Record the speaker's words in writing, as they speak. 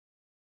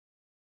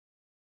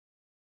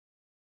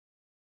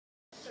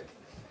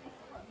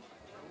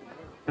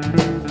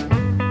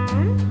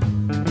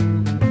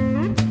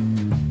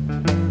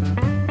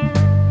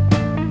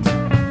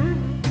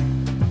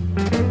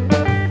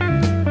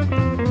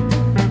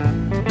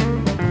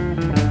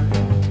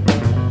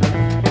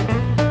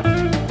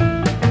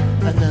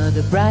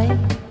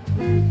right.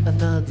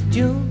 Another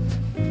June,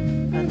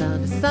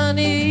 another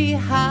sunny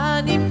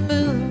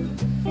honeymoon,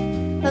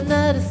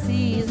 another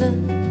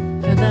season,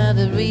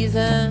 another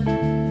reason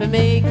for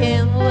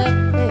making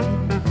whoopee.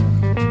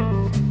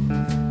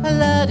 A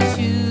lot of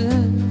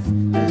shoes,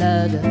 a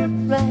lot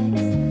of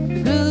rice.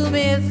 The groom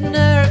is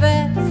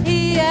nervous,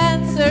 he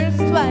answers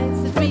twice.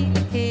 It's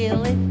really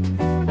killing,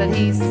 but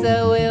he's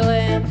so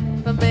willing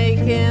for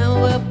making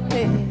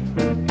whoopee.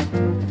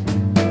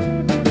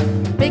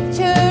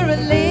 Picture a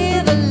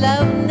little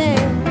love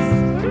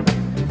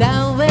nest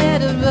down where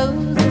the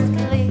roses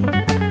clean.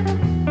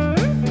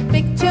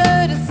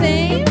 Picture the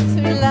same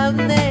sweet love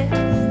nest.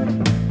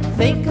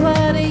 Think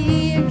what a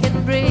year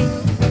can bring.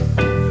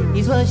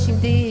 He's washing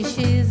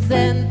dishes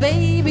and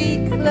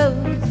baby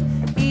clothes.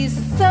 He's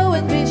so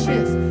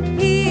ambitious,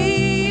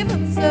 he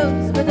even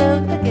sews. But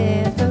don't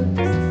forget,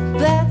 folks,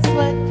 that's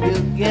what you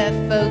get,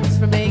 folks,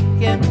 for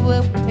making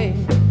whoopee.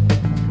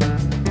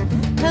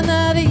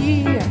 Another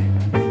year,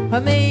 or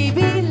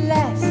maybe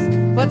less.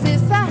 What's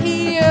this I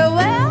hear?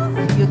 Well,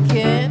 you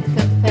can't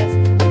confess.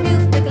 He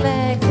feels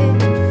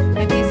neglected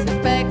and he's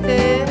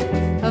suspected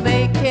of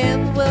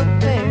making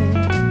whoopee.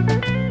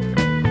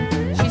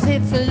 She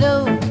sits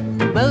alone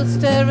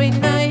most every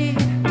night.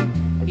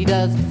 He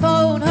doesn't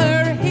phone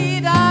her, he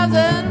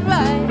doesn't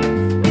write.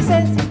 He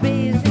says he's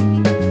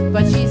busy,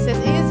 but she says,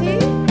 is he?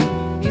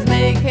 He's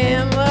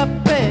making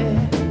whoopee.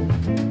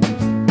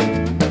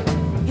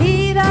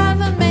 He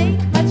doesn't make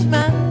much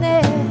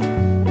money,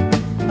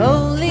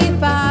 only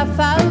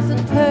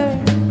 5,000 per.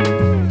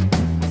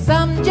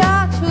 Some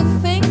judge who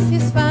thinks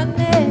he's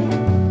funny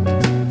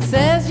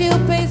says you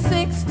pay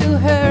 6 to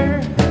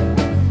her.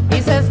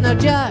 He says, no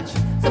judge,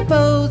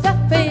 suppose I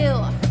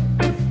fail.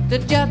 The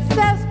judge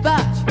says,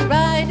 but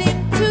right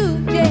into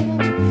jail.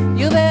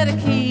 You better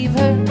keep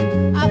her,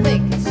 I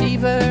think it's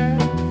cheaper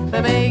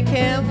to make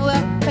him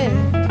whoopee.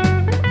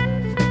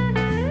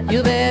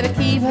 You better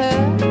keep her,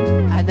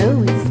 I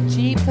know it's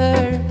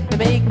cheaper to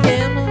make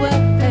him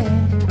whoopee.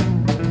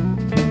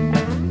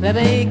 To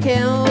make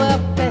him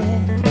whoopee.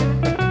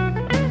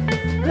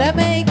 To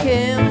make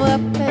him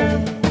whoopee.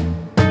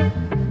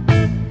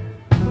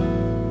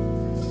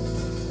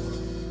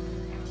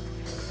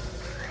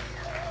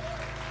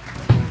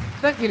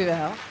 Dank jullie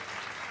wel.